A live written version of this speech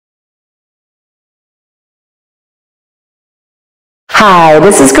Hi,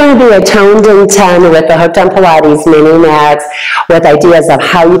 this is going to be a toned in 10 with the Hooked on Pilates MINIMAX with ideas of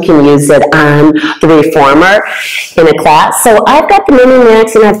how you can use it on the reformer in a class. So I've got the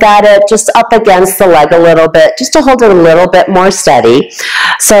MINIMAX and I've got it just up against the leg a little bit, just to hold it a little bit more steady.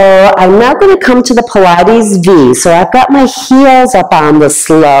 So I'm now going to come to the Pilates V. So I've got my heels up on the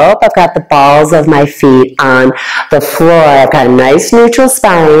slope. I've got the balls of my feet on the floor. I've got a nice neutral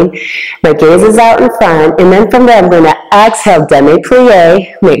spine. My gaze is out in front. And then from there, I'm going to exhale, demi-plie.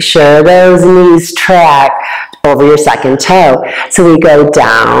 Make sure those knees track over your second toe. So we go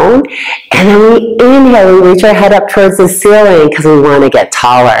down, and then we inhale, we reach our head up towards the ceiling because we want to get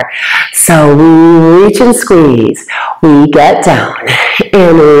taller. So we reach and squeeze. We get down,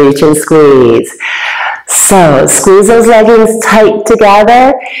 and we reach and squeeze. So squeeze those leggings tight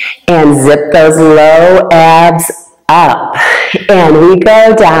together, and zip those low abs up. And we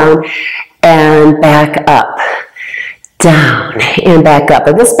go down and back up. Down and back up.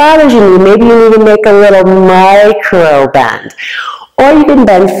 If this bothers you, maybe you need to make a little micro bend, or you can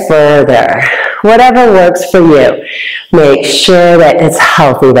bend further, whatever works for you. Make sure that it's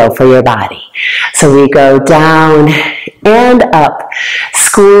healthy though for your body. So we go down and up.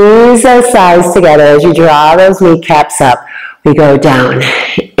 Squeeze those thighs together as you draw those kneecaps up. We go down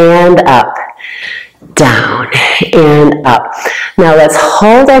and up. Down and up. Now let's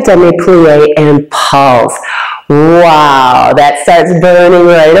hold our demi-plie and pulse. Wow, that starts burning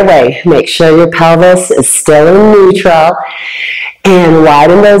right away. Make sure your pelvis is still in neutral, and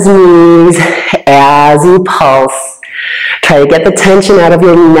widen those knees as you pulse. Try to get the tension out of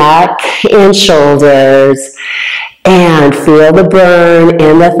your neck and shoulders, and feel the burn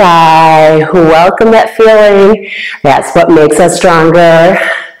in the thigh. Welcome that feeling. That's what makes us stronger.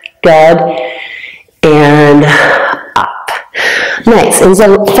 Good. And up. Nice. And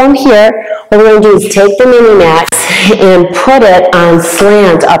so from here, what we're going to do is take the MINIMAX and put it on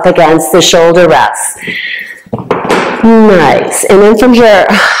slant up against the shoulder rest. Nice. And then from here,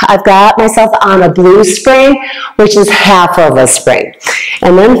 I've got myself on a blue spring, which is half of a spring.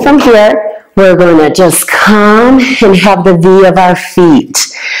 And then from here, we're going to just come and have the V of our feet.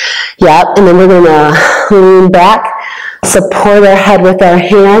 Yep. And then we're going to lean back, support our head with our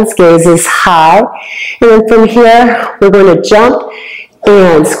hands, gaze is high. And then from here, we're going to jump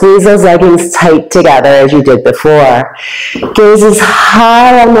and squeeze those leggings tight together as you did before. Gaze is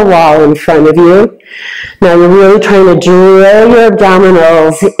high on the wall in front of you. Now you're really trying to drill your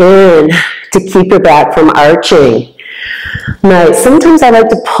abdominals in to keep your back from arching. Nice. Sometimes I like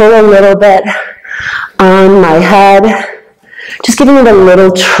to pull a little bit on my head, just giving it a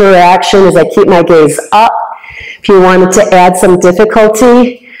little traction as I keep my gaze up. If you wanted to add some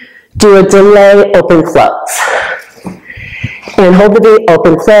difficulty, do a delay, open, close. And hold the V,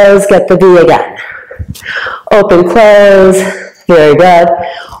 open, close, get the V again. Open, close, very good.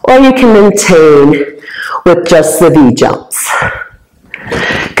 Or you can maintain with just the V jumps.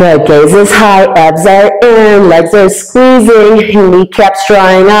 Good, gaze is high, abs are in, legs are squeezing, kneecaps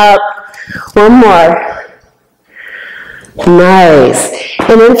drawing up. One more. Nice.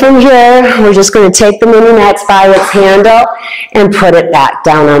 And then from here, we're just going to take the MINIMAX by its handle and put it back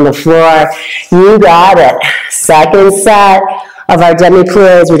down on the floor. You got it. Second set of our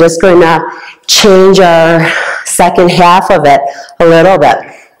demi-plies. We're just going to change our second half of it a little bit.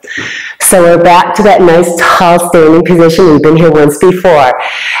 So we're back to that nice tall standing position. We've been here once before.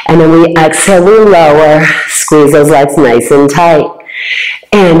 And then we exhale, we lower, squeeze those legs nice and tight.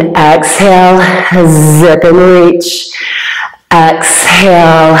 And exhale, zip and reach.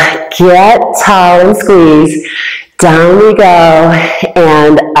 Exhale, get tall and squeeze. Down we go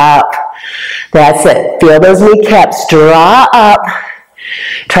and up. That's it. Feel those kneecaps draw up.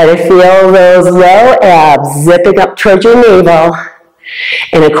 Try to feel those low abs zipping up towards your navel.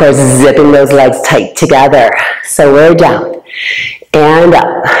 And of course, zipping those legs tight together. So we're down and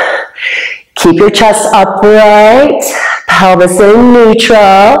up. Keep your chest upright. Pelvis in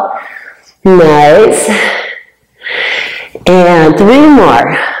neutral. Nice. And 3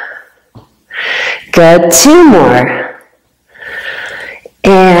 more. Good, 2 more.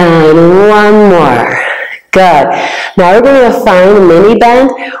 And 1 more. Good. Now we're going to find a mini bend.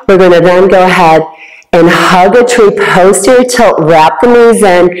 We're going to then go ahead and hug a tree, posterior tilt, wrap the knees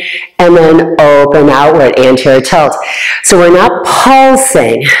in, and then open outward, anterior tilt. So we're not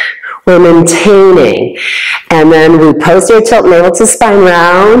pulsing. We're maintaining. And then we posterior tilt, navel to spine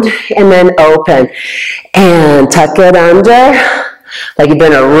round, and then open. And tuck it under, like you've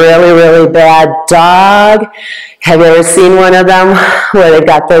been a really, really bad dog. Have you ever seen one of them where they've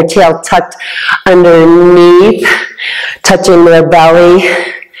got their tail tucked underneath, touching their belly?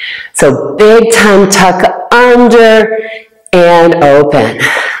 So big time tuck under and open.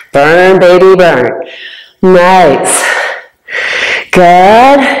 Burn, baby, burn. Nice.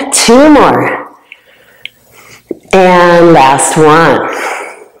 Good. 2 more. And last one.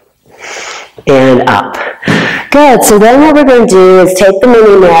 And up. Good. So then what we're going to do is take the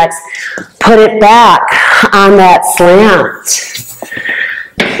MINIMAX, put it back on that slant.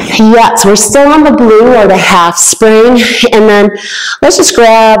 Yes, we're still on the blue or the half spring, and then let's just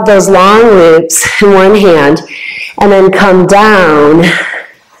grab those long loops in one hand and then come down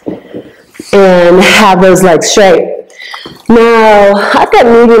and have those legs straight. Now, I've got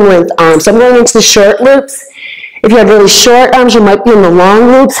medium length arms, so I'm going into the short loops. If you have really short arms, you might be in the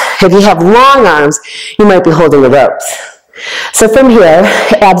long loops. If you have long arms, you might be holding the ropes. So from here,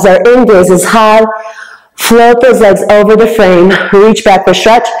 abs are in, gaze is high. Float those legs over the frame. Reach back for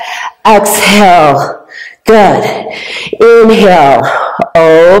stretch. Exhale. Good. Inhale.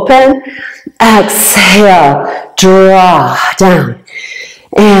 Open. Exhale. Draw down.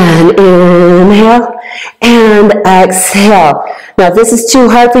 And inhale. And exhale. Now if this is too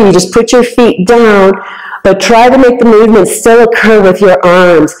hard for you, just put your feet down, but try to make the movement still occur with your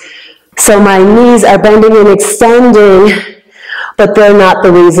arms. So my knees are bending and extending, but they're not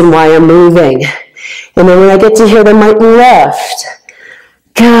the reason why I'm moving. And then when I get to here, they might lift.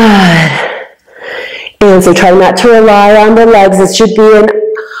 Good. And so try not to rely on the legs. This should be an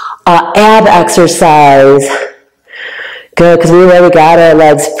ab exercise. Good, because we already got our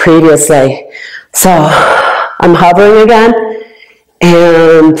legs previously. So I'm hovering again.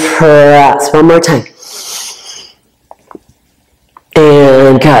 And press. One more time.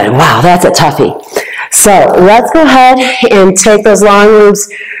 And good. Wow, that's a toughie. So let's go ahead and take those long loops,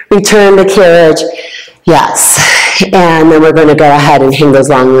 return the carriage. Yes. And then we're going to go ahead and hang those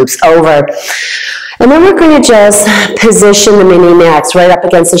long loops over. And then we're going to just position the MINIMAX right up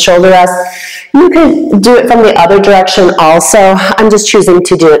against the shoulder rest. You could do it from the other direction also. I'm just choosing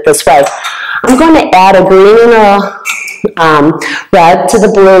to do it this way. I'm going to add a green and a red to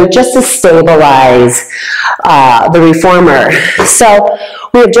the blue just to stabilize the reformer. So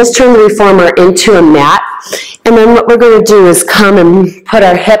we have just turned the reformer into a mat, and then what we're going to do is come and put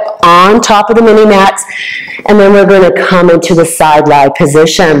our hip on top of the MINIMAX, and then we're going to come into the side lie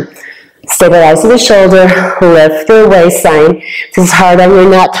position. Stabilize the shoulder, lift the waistline. This is hard on your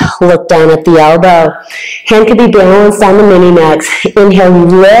neck. Look down at the elbow. Hand can be balanced on the MINIMAX. Inhale,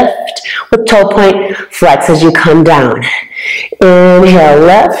 lift with toe point. Flex as you come down. Inhale,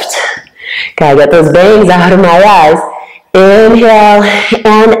 lift. Gotta get those bangs out of my eyes. Inhale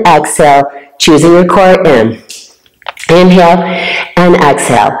and exhale. Choosing your core in. Inhale and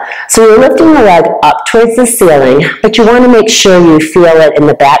exhale. So you're lifting the leg up towards the ceiling, but you want to make sure you feel it in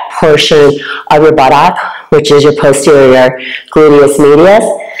the back portion of your buttock, which is your posterior gluteus medius.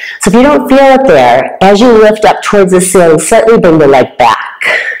 So if you don't feel it there, as you lift up towards the ceiling, slightly bring the leg back.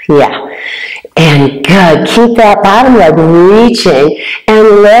 Yeah. And good. Keep that bottom leg reaching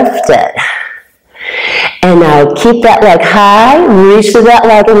and lift it. And now keep that leg high, reach through that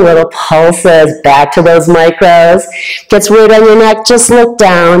leg in little pulses, back to those micros. Gets weird on your neck, just look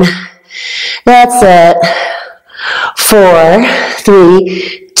down. That's it. 4,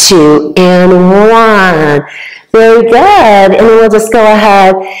 3, 2, and 1. Very good. And then we'll just go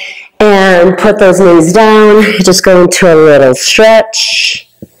ahead and put those knees down. Just go into a little stretch.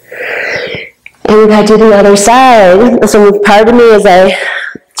 And we're going to do the other side. So pardon me as I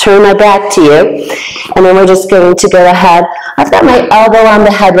turn my back to you, and then we're just going to go ahead. I've got my elbow on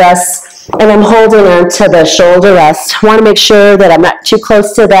the headrest, and I'm holding on to the shoulder rest. I want to make sure that I'm not too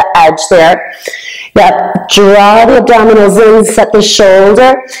close to the edge there. Yep, draw the abdominals in, set the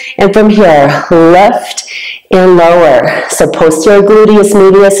shoulder, and from here, lift and lower. So posterior gluteus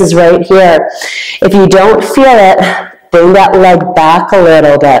medius is right here. If you don't feel it, bring that leg back a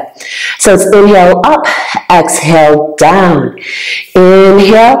little bit. So it's inhale up, exhale down.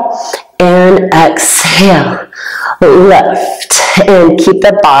 Inhale and exhale. Lift and keep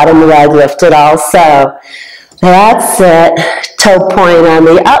the bottom leg lifted also. That's it. Toe point on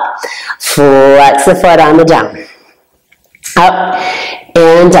the up, flex the foot on the down. Up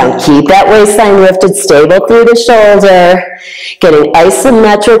and down. Keep that waistline lifted, stable through the shoulder. Getting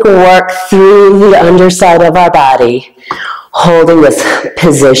isometric work through the underside of our body. Holding this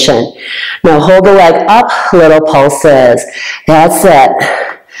position. Now hold the leg up, little pulses. That's it.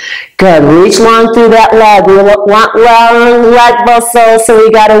 Good. Reach long through that leg. We want long leg muscles, so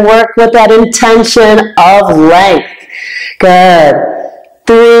we got to work with that intention of length. Good.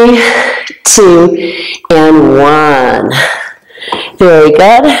 3, 2, and 1. Very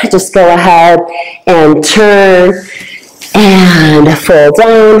good. Just go ahead and turn and fold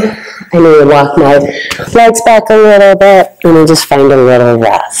down. I need to walk my legs back a little bit and then just find a little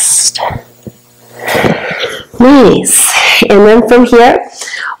rest. Nice. And then from here,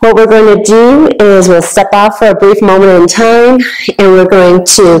 what we're going to do is we'll step off for a brief moment in time, and we're going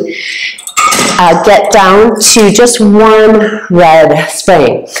to get down to just one red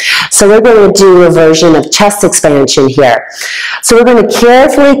spring. So we're going to do a version of chest expansion here. So we're going to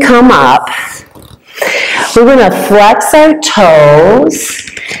carefully come up. We're going to flex our toes,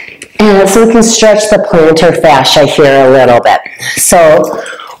 and so we can stretch the plantar fascia here a little bit. So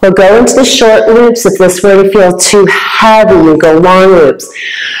we'll go into the short loops. If this were to feel too heavy, you go long loops.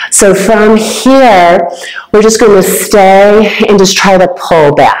 So from here, we're just going to stay and just try to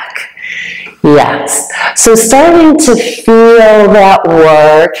pull back. Yes. So starting to feel that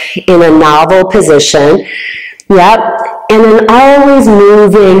work in a novel position. Yep. And then always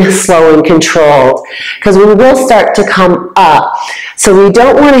moving slow and controlled, because we will start to come up. So we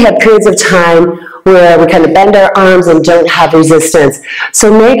don't want to have periods of time where we kind of bend our arms and don't have resistance. So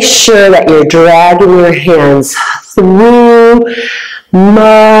make sure that you're dragging your hands through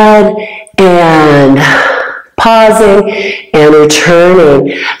mud and pausing and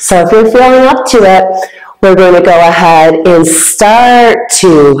returning. So if you're feeling up to it, we're going to go ahead and start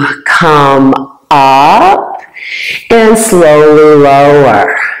to come up and slowly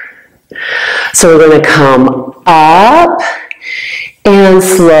lower. So we're going to come up and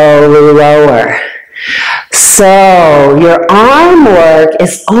slowly lower. So your arm work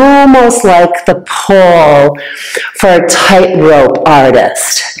is almost like the pull for a tightrope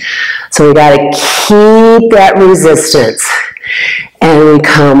artist. So we got to keep that resistance. And we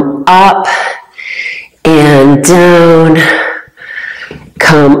come up and down,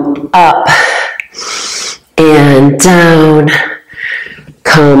 come up and down,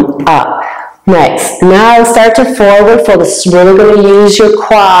 come up. Nice. Now start to forward fold. This is really going to use your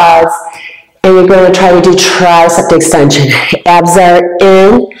quads, and you're going to try to do tricep extension. Abs are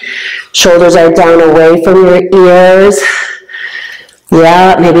in, shoulders are down away from your ears.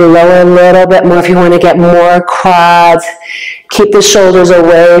 Yeah, maybe lower a little bit more if you want to get more quads. Keep the shoulders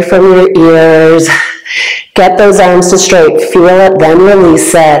away from your ears. Get those arms to straight. Feel it, then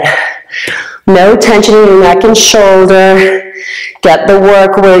release it. No tension in your neck and shoulder. Get the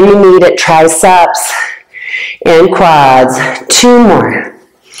work where you need it. Triceps and quads. 2 more.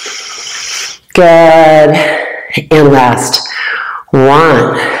 Good. And last.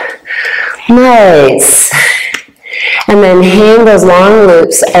 1. Nice. And then hang those long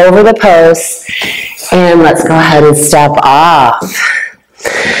loops over the posts, and let's go ahead and step off.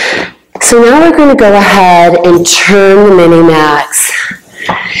 So now we're going to go ahead and turn the MINIMAX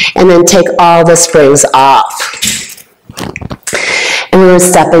and then take all the springs off. And we're going to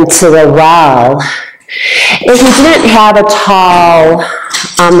step into the well. If you didn't have a tall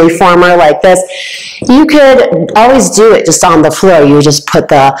reformer like this, you could always do it just on the floor. You just put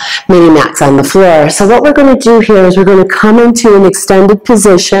the MINIMAX on the floor. So what we're going to do here is we're going to come into an extended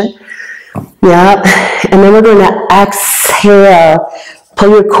position. Yep. And then we're going to exhale. Pull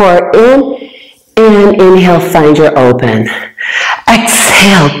your core in, and inhale, find your open.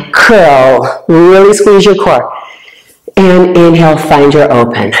 Exhale, curl. Really squeeze your core. And inhale, find your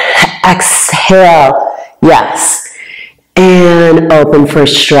open. Exhale, yes. And open for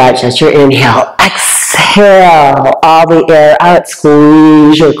stretch. That's your inhale. Exhale, all the air out.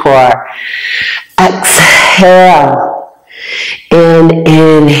 Squeeze your core. Exhale. And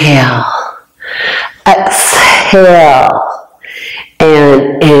inhale. Exhale.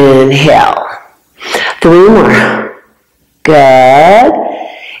 And inhale. 3 more. Good.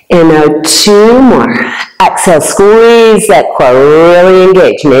 And now 2 more. Exhale, squeeze that core. Really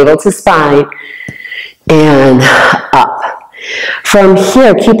engage. Navel to spine. And up. From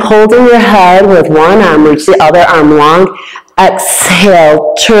here, keep holding your head with one arm, reach the other arm long.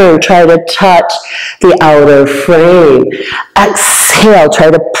 Exhale, turn, try to touch the outer frame. Exhale, try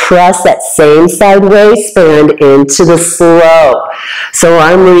to press that same side waistband into the slope. So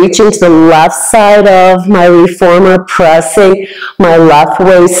I'm reaching to the left side of my reformer, pressing my left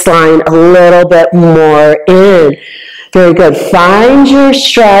waistline a little bit more in. Very good. Find your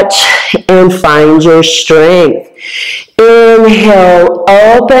stretch and find your strength. Inhale,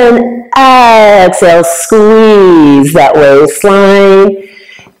 open, exhale, squeeze that waistline,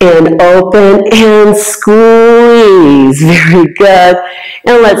 and open and squeeze. Very good.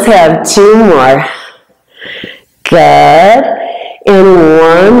 And let's have 2 more. Good. And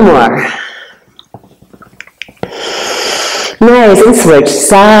 1 more. Nice, and switch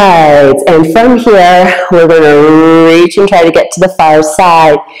sides. And from here, we're going to reach and try to get to the far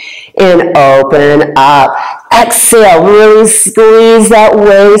side and open up. Exhale, really squeeze that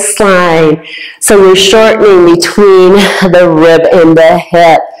waistline. So you're shortening between the rib and the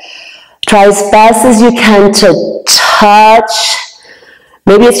hip. Try as best as you can to touch.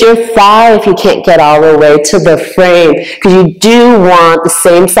 Maybe it's your thigh if you can't get all the way to the frame, because you do want the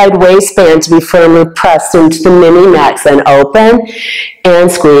same side waistband to be firmly pressed into the MINIMAX. And open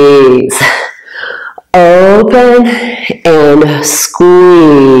and squeeze. Open and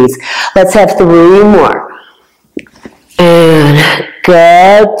squeeze. Let's have 3 more. And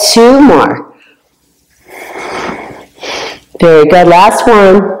good. 2 more. Very good. Last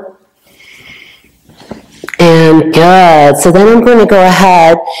one. And good. So then I'm going to go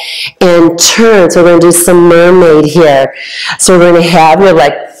ahead and turn. So we're going to do some mermaid here. So we're going to have your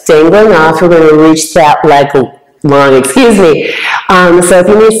leg dangling off. We're going to reach that leg long, excuse me. So if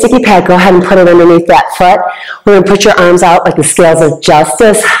you need a sticky pad, go ahead and put it underneath that foot. We're going to put your arms out like the scales of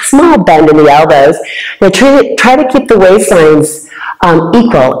justice. Small bend in the elbows. Now try to keep the waistlines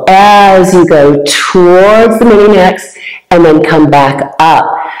equal as you go towards the MINIMAX and then come back up.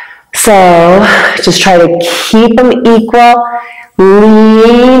 So just try to keep them equal,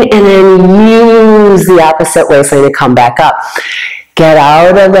 lean, and then use the opposite waistline to come back up. Get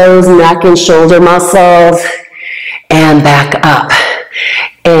out of those neck and shoulder muscles and back up.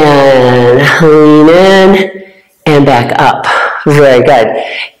 And lean in and back up. Very good.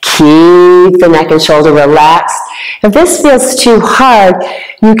 Keep the neck and shoulder relaxed. If this feels too hard,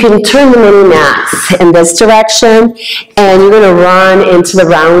 you can turn the MINIMAX in this direction and you're going to run into the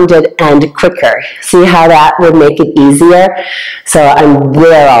rounded end quicker. See how that would make it easier? So I'm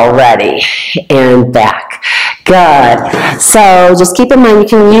there already and back. Good. So just keep in mind you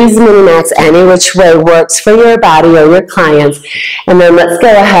can use the MINIMAX any which way works for your body or your clients. And then let's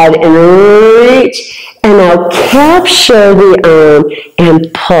go ahead and reach. And now capture the arm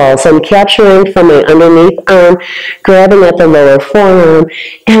and pull. So I'm capturing from my underneath arm, grabbing at the lower forearm,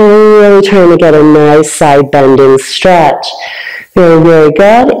 and really trying to get a nice side bending stretch. Very, very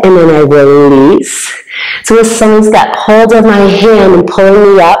good. And then I release. So if someone's got hold of my hand and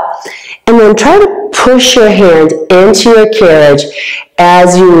pulling me up, and then try to push your hand into your carriage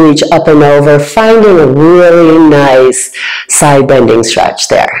as you reach up and over, finding a really nice side bending stretch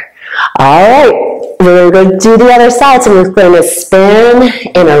there. All right, we're going to do the other side. So we're going to spin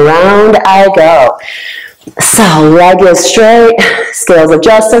and around I go. So leg is straight, scales of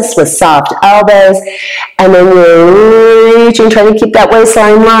justice with soft elbows, and then you're reaching, trying to keep that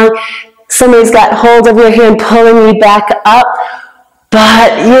waistline long. Somebody's got hold of your hand, pulling you back up,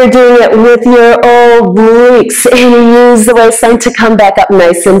 but you're doing it with your obliques, and you use the waistline to come back up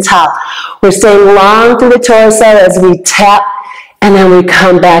nice and tall. We're staying long through the torso as we tap, and then we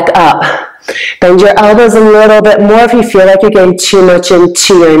come back up. Bend your elbows a little bit more if you feel like you're getting too much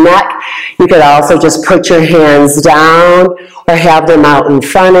into your neck. You could also just put your hands down or have them out in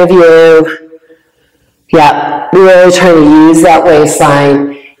front of you. Yeah, really trying to use that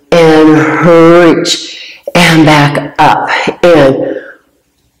waistline and reach and back up and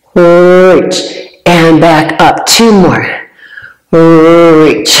reach and back up. 2 more.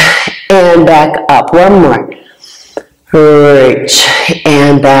 Reach and back up. 1 more. Reach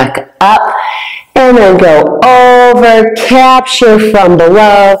and back up, and then go over, capture from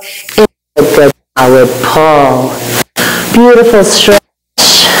below, and a good solid pull. Beautiful stretch.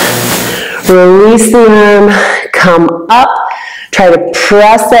 Release the arm, come up, try to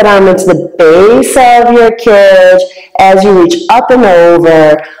press that arm into the base of your carriage as you reach up and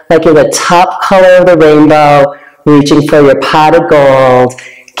over, like you're the top color of the rainbow, reaching for your pot of gold,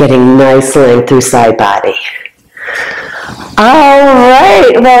 getting nice length through side body. All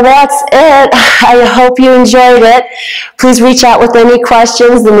right, well that's it. I hope you enjoyed it. Please reach out with any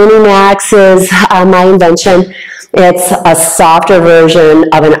questions. The MINIMAX is my invention. It's a softer version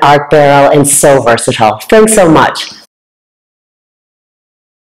of an arc barrel and so versatile. Thanks so much.